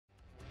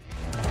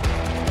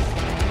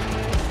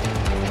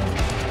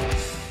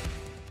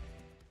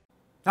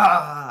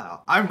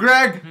I'm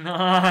Greg.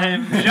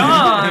 I'm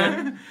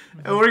John.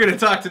 And we're going to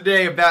talk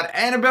today about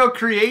Annabelle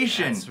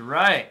Creation. That's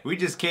right. We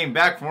just came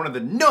back from one of the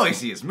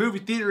noisiest movie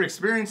theater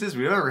experiences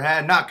we've ever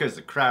had, not because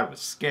the crowd was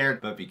scared,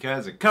 but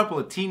because a couple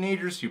of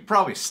teenagers who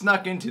probably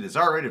snuck into this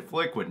R-rated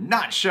flick would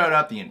not shut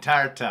up the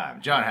entire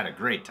time. John had a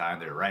great time.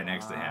 They were right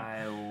next to him.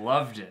 I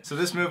loved it. So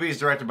this movie is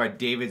directed by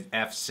David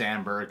F.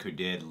 Sandberg, who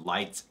did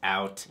Lights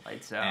Out.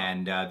 Lights Out.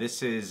 And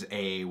this is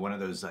one of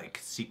those like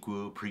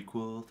sequel,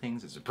 prequel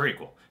things. It's a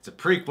prequel. It's a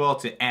prequel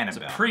to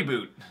Annabelle. It's a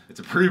pre-boot. It's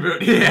a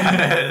pre-boot.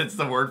 Yeah, that's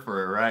the word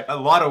for it, right? A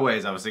lot of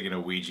ways I was thinking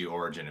of Ouija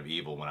Origin of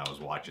Evil when I was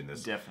watching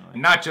this. Definitely.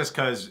 Not just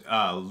because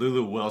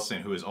Lulu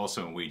Wilson, who is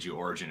also in Ouija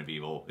Origin of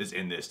Evil, is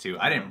in this too.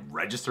 I didn't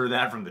register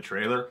that from the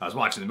trailer. I was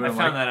watching the movie. I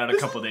found that out a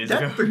couple days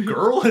ago. That's the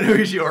girl in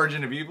Ouija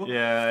Origin of Evil?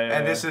 Yeah.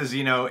 And this is,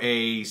 you know,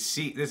 this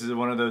is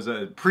one of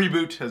those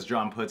pre-boot, as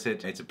John puts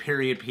it. It's a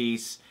period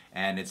piece.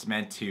 And it's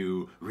meant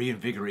to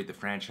reinvigorate the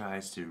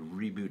franchise, to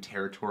reboot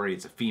territory.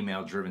 It's a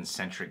female-driven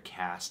centric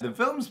cast. The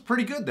film's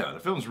pretty good, though.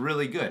 The film's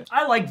really good.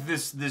 I like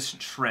this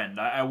trend,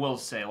 I will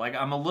say. Like,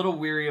 I'm a little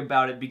weary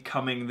about it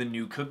becoming the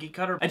new cookie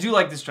cutter. I do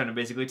like this trend of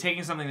basically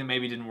taking something that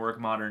maybe didn't work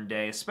modern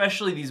day,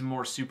 especially these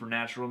more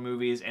supernatural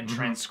movies, and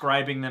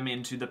transcribing them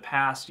into the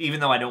past. Even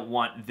though I don't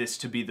want this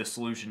to be the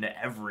solution to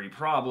every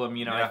problem,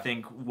 you know, I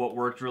think what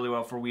worked really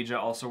well for Ouija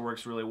also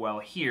works really well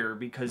here,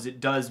 because it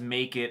does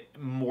make it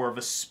more of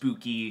a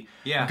spooky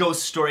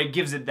ghost story. It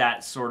gives it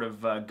that sort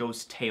of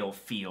ghost tale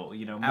feel,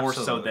 you know, more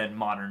so than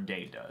modern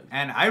day does.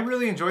 And I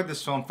really enjoyed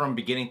this film from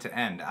beginning to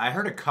end. I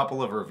heard a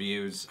couple of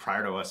reviews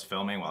prior to us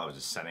filming while I was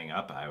just setting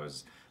up. I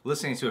was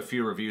listening to a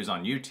few reviews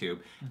on YouTube,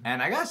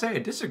 and I gotta say, I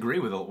disagree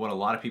with what a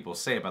lot of people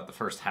say about the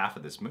first half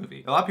of this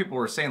movie. A lot of people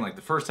were saying, like,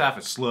 the first half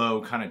is slow,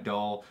 kind of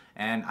dull,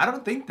 and I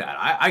don't think that.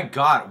 I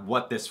got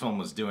what this film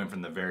was doing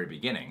from the very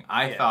beginning.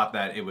 I thought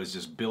that it was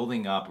just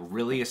building up,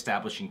 really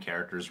establishing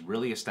characters,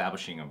 really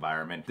establishing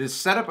environment. The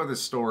setup of the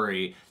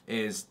story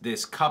is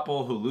this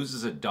couple who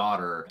loses a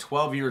daughter.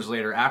 12 years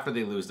later, after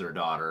they lose their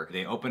daughter,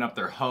 they open up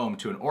their home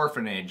to an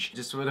orphanage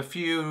just with a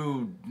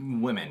few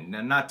women.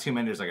 Not too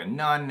many. There's like a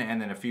nun and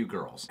then a few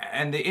girls.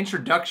 And the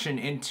introduction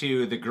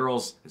into the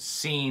girls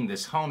seeing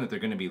this home that they're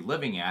going to be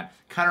living at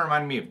kind of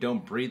reminded me of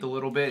Don't Breathe a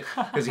little bit,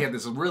 because you have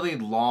this really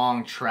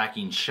long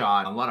tracking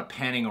shot, a lot of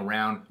panning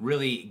around,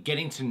 really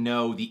getting to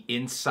know the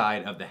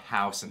inside of the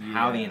house and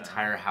how the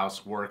entire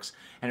house works.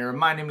 And it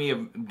reminded me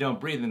of Don't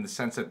Breathe in the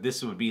sense that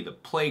this would be the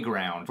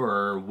playground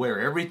for where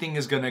everything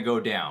is going to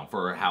go down,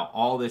 for how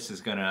all this is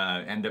going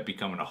to end up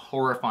becoming a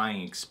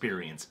horrifying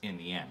experience in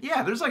the end.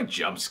 Yeah, there's like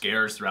jump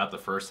scares throughout the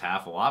first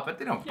half a lot, but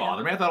they don't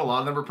bother me. I thought a lot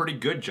of them were pretty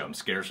good jump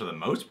scares for the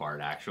most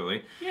part,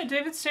 actually. Yeah,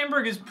 David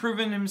Sandberg has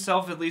proven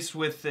himself, at least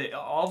with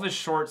all of his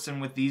shorts and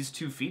with these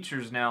two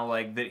features now,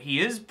 like, that he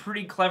is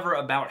pretty clever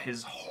about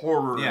his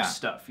horror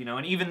stuff, you know,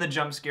 and even the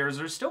jump scares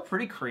are still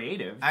pretty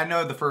creative. I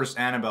know the first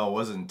Annabelle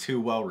wasn't too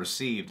well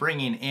received.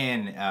 Bringing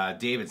in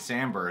David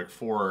Sandberg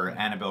for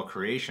Annabelle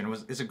Creation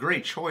is a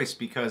great choice,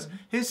 because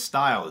his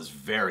style is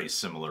very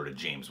similar to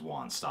James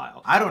Wan's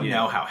style. I don't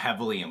know how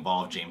heavily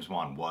involved James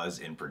Wan was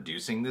in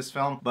producing this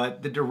film,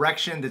 but the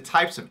direction, the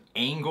types of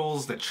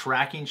angles, the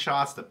tracking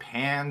shots, the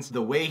pans,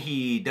 the way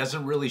he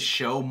doesn't really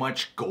show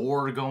much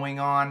gore going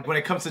on. When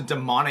it comes to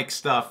demonic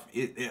stuff,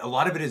 a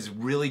lot of it is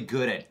really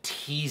good at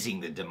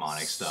teasing the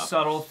demonic stuff.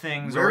 Subtle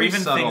things, or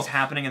even things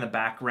happening in the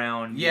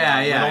background.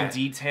 Little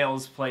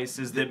details,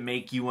 places that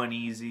make you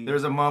uneasy.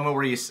 There's a moment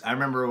where I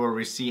remember where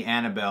we see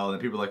Annabelle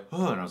and people are like,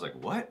 oh, and I was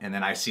like, what? And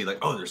then I see like,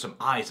 oh, there's some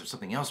eyes of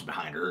something else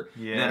behind her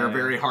that are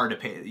very hard to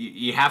pay.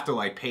 You have to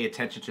like pay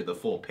attention to the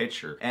full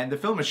picture. And the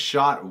film is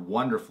shot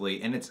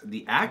wonderfully, and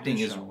the acting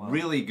is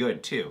really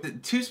good too. The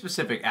two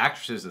specific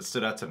actresses that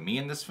stood out to me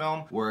in this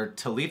film were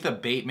Talitha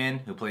Bateman,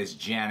 who plays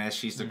Janice.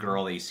 She's the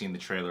girl that you see in the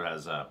trailer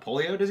has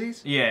polio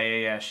disease.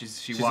 Yeah.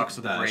 She walks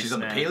with a brace. She's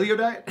on the paleo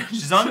diet?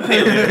 She's on the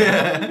paleo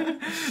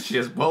diet. She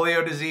has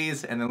polio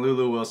disease, and then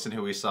Lulu Wilson,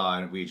 who we saw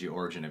in Ouija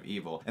Origin of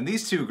Evil. And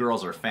these two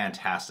girls are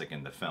fantastic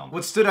in the film.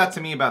 What stood out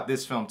to me about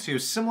this film too,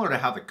 similar to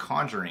how The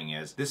Conjuring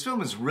is, this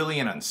film is really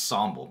an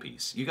ensemble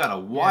piece. You got a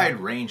wide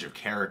range of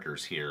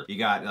characters here. You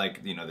got, like,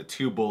 you know, the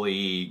two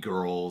bully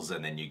girls,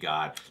 and then you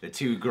got the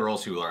two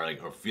girls who are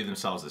like, or view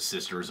themselves as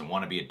sisters and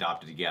want to be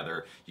adopted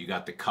together. You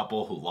got the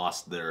couple who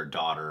lost their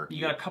daughter.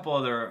 You got a couple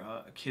other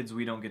kids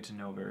we don't get to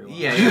know very well.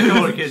 Yeah, you got a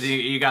couple of kids.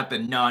 You got the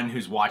nun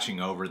who's watching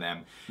over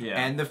them.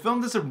 And the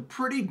film does a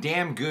pretty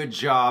damn good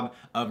job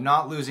of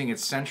not losing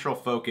its central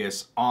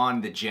focus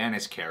on the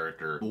Janice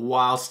character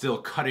while still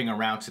cutting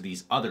around to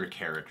these other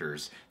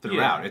characters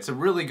throughout. It's a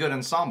really good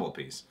ensemble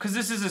piece. Because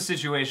this is a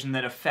situation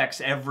that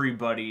affects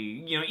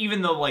everybody. You know,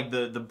 even though like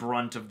the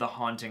brunt of the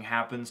haunting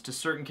happens to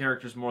certain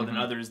characters more than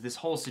others, this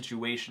whole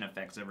situation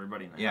affects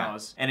everybody in the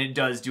house. And it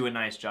does do a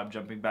nice job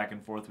jumping jumping back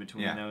and forth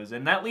between Yeah. those,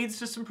 and that leads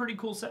to some pretty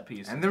cool set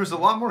pieces. And there was a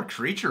lot more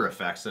creature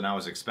effects than I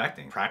was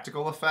expecting.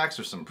 Practical effects,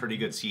 there's some pretty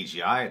good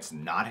CGI. It's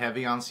not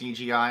heavy on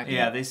CGI.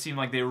 Yeah, they seem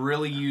like they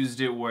really used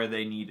it where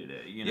they needed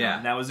it, you know? Yeah.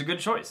 And that was a good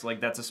choice. Like,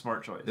 that's a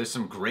smart choice. There's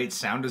some great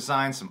sound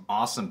design, some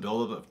awesome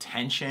buildup of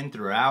tension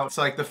throughout. It's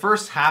like the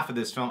first half of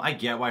this film, I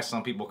get why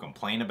some people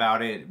complain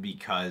about it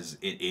because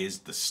it is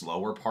the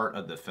slower part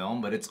of the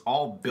film, but it's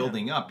all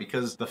building up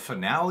because the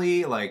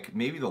finale, like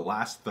maybe the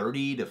last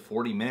 30 to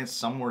 40 minutes,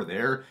 somewhere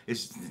there,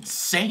 is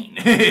insane.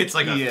 It's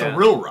like a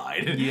thrill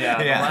ride.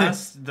 Yeah,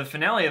 the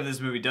finale of this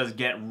movie does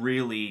get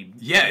really...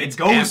 Yeah, it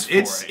goes for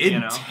it's it, you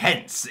know?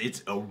 intense.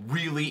 It's a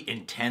really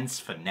intense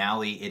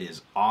finale. It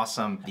is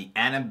awesome. The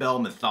Annabelle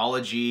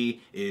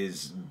mythology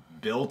is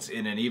built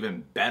in an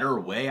even better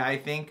way, I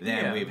think,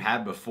 than we've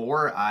had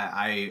before.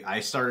 I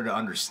started to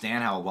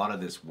understand how a lot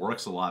of this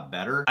works a lot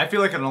better. I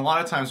feel like in a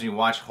lot of times when you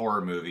watch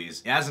horror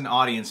movies, as an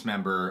audience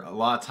member, a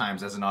lot of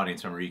times as an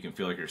audience member, you can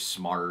feel like you're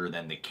smarter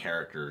than the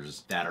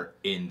characters that are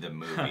in the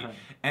movie.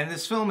 And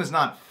this film is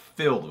not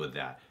filled with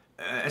that.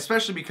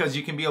 Especially because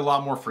you can be a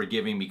lot more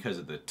forgiving because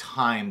of the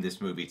time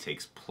this movie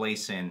takes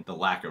place in, the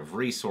lack of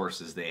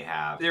resources they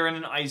have. They're in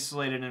an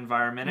isolated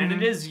environment, and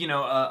it is, you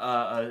know,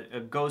 a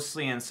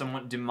ghostly and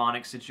somewhat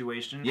demonic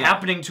situation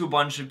happening to a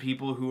bunch of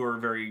people who are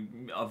very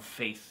of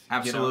faith.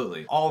 Absolutely.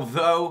 You know?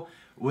 Although,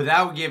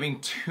 without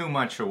giving too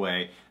much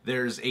away,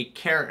 there's a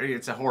character,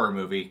 it's a horror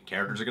movie,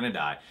 characters are gonna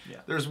die. Yeah.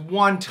 There's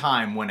one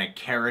time when a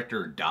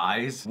character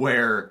dies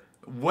where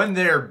when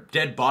their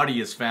dead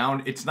body is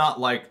found, it's not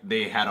like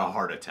they had a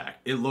heart attack.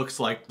 It looks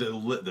like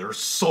their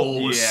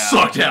soul was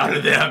sucked out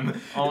of them.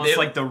 Almost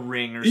like The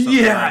Ring or something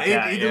like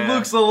that. It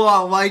looks a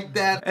lot like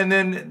that. And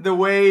then the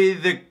way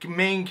the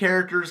main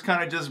characters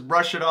kind of just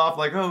brush it off,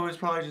 like, oh, it's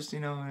probably just, you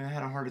know, I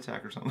had a heart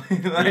attack or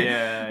something.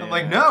 I'm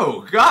like,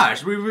 no,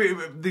 gosh,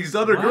 these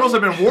other girls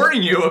have been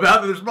warning you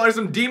about that there's probably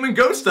some demon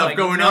ghost stuff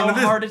going on.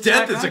 And this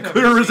death is a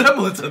clear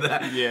resemblance of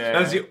that. Yeah. That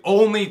was the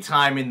only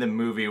time in the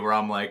movie where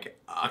I'm like,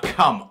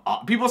 come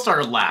on. People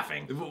started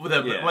laughing.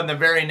 When the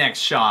very next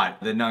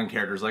shot, the nun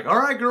character's like, all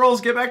right,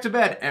 girls, get back to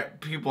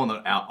bed. People in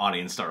the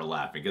audience started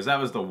laughing because that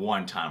was the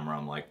one time where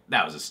I'm like,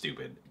 that was a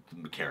stupid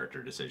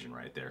character decision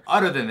right there.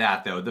 Other than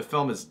that, though, the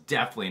film is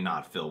definitely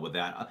not filled with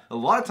that. A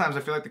lot of times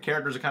I feel like the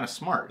characters are kind of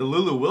smart. The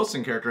Lulu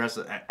Wilson character has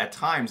to, at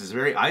times is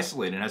very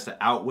isolated and has to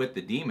outwit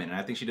the demon, and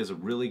I think she does a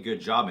really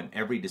good job in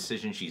every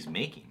decision she's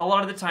making. A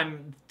lot of the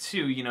time,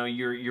 too, you know,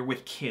 you're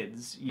with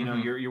kids. You know,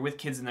 you're with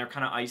kids and they're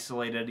kind of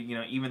isolated. You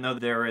know, even though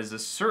there is a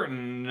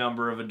certain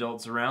number of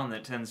adults around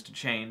that tends to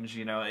change,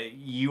 you know,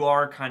 you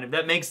are kind of,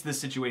 that makes the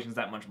situations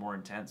that much more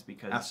intense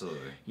because,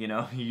 absolutely, you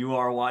know, you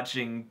are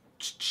watching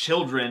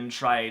children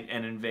try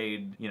and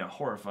invade, you know,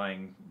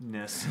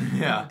 horrifyingness.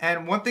 Yeah.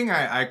 And one thing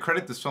I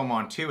credit this film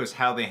on too is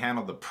how they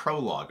handled the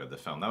prologue of the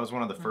film. That was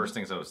one of the first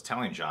things I was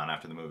telling John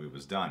after the movie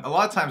was done. A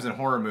lot of times in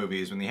horror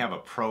movies, when they have a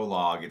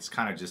prologue, it's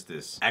kind of just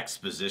this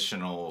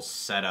expositional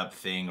setup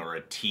thing or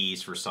a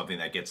tease for something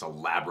that gets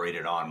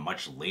elaborated on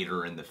much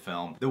later in the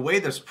film. The way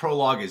this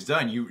prologue is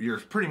done, you're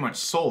pretty much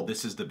sold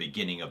this is the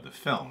beginning of the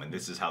film and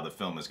this is how the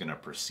film is going to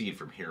proceed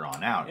from here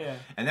on out. Yeah.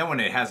 And then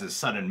when it has this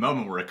sudden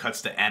moment where it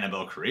cuts to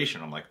Annabelle creation,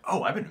 I'm like,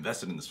 oh, I've been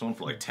invested in this film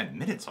for like 10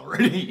 minutes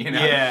already, you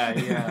know? Yeah,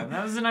 yeah.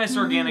 That was a nice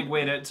organic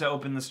way to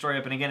open the story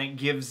up, and again, it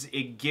gives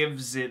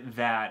it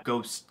that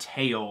ghost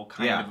tale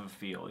kind of a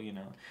feel, you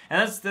know?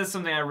 And that's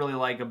something I really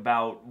like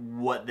about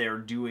what they're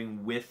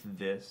doing with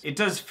this. It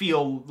does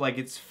feel like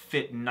it's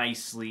fit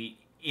nicely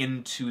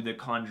into the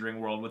Conjuring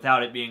world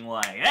without it being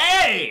like,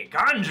 hey,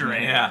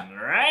 Conjuring,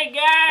 right,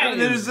 guys? And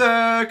there's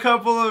a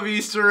couple of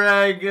Easter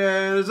eggs,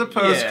 there's a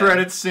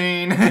post-credit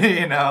scene,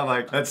 you know,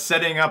 like, that's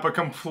setting up a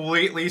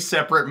completely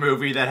separate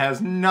movie that has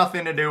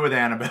nothing to do with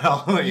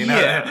Annabelle, you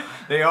know?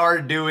 They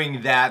are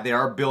doing that, they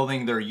are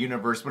building their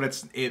universe,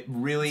 but it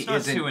really isn't...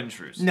 It's not too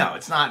intrusive. No,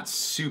 it's not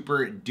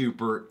super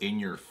duper in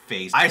your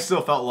face. I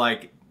still felt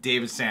like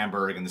David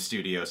Sandberg and the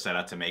studio set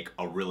out to make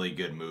a really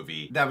good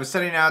movie that was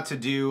setting out to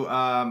do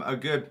a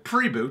good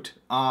pre-boot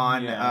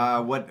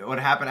on what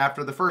happened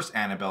after the first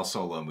Annabelle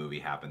solo movie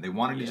happened. They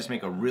wanted to just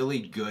make a really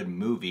good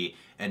movie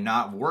and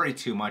not worry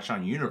too much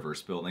on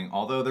universe building,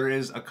 although there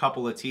is a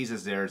couple of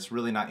teases there. It's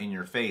really not in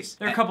your face.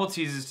 There are a couple of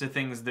teases to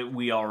things that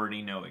we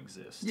already know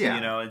exist. Yeah.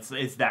 You know,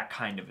 it's that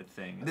kind of a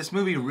thing. This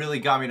movie really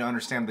got me to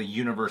understand the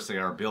universe they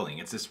are building.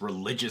 It's this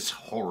religious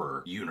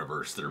horror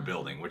universe they're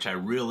building, which I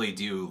really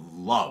do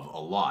love a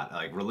lot.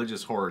 Like,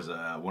 religious horror is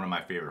one of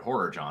my favorite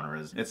horror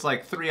genres. It's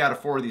like 3 out of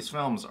 4 of these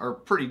films are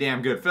pretty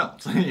damn good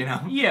films, you know?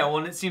 Yeah, well,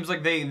 and it seems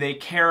like they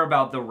care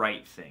about the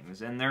right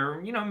things, and they're,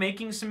 you know,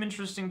 making some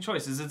interesting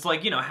choices. It's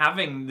like, you know,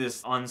 having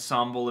this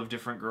ensemble of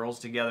different girls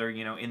together,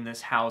 you know, in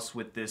this house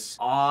with this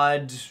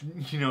odd,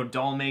 you know,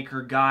 doll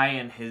maker guy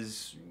and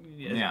his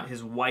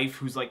his wife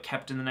who's like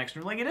kept in the next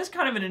room. Like, it is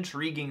kind of an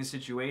intriguing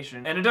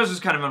situation, and it does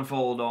just kind of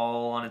unfold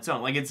all on its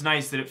own. Like, it's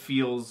nice that it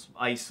feels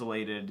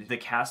isolated. The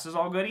cast is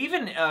all good.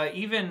 Even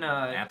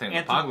Anthony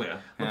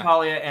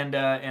LaPaglia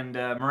and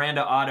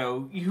Miranda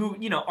Otto, who,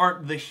 you know,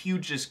 aren't the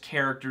hugest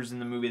characters in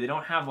the movie. They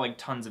don't have like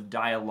tons of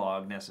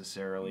dialogue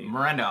necessarily.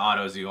 Miranda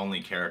Otto is the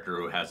only character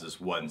who has this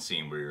one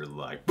scene where you're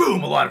like,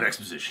 boom, a lot of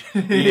exposition.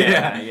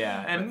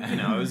 yeah. And, you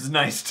know, it was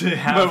nice to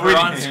have her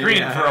on screen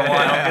for a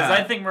while, because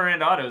I think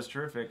Miranda Otto is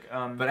terrific.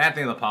 But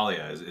Anthony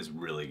LaPaglia is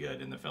really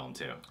good in the film,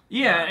 too.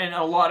 Yeah, and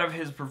a lot of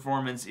his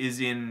performance is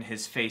in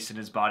his face and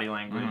his body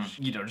language.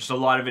 You know, just a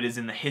lot of it is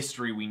in the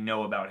history we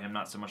know about him,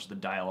 not so much the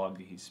dialogue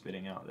that he's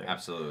spitting out there.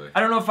 Absolutely. I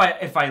don't know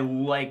if I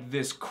like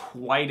this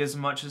quite as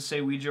much as,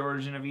 say, Ouija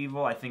Origin of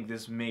Evil. I think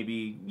this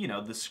maybe, you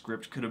know, the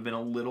script could have been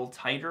a little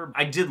tighter.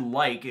 I did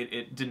like it.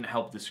 It didn't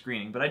help the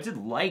screening, but I did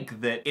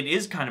like that it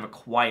is kind of a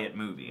quiet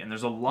movie, and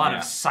there's a lot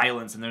of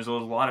silence, and there's a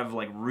lot of,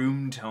 like,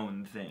 room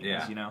tone things,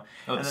 you know?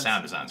 Oh, the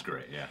sound design's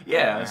great,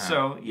 Yeah,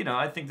 so, you know,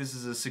 I think this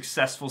is a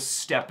successful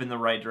step in the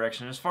right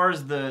direction. As far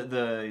as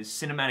the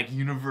cinematic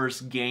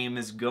universe game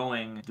is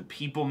going, the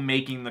people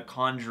making The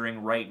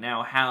Conjuring right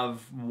now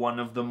have one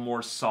of the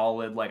more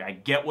solid, like, I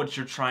get what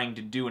you're trying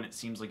to do, and it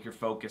seems like you're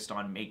focused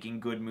on making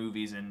good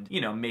movies and,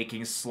 you know,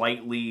 making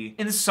slightly,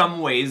 in some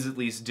ways at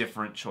least,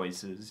 different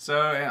choices.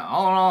 So, yeah,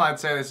 all in all, I'd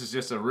say this is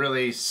just a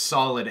really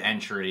solid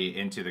entry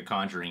into the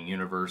Conjuring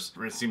universe.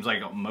 It seems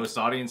like most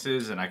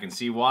audiences, and I can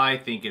see why,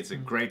 think it's a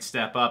great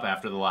step up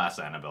after the last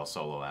Annabelle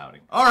solo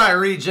outing. Alright,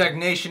 Reject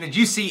Nation, did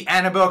you see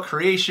Annabelle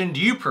Creation? Do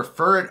you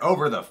prefer it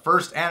over the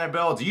first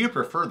Annabelle? Do you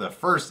prefer the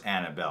first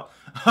Annabelle?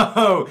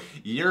 Oh,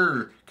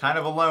 you're kind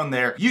of alone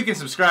there. You can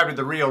subscribe to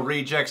The Real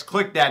Rejects.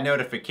 Click that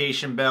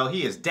notification bell.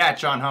 He is Dat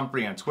John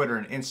Humphrey on Twitter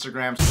and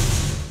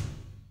Instagram.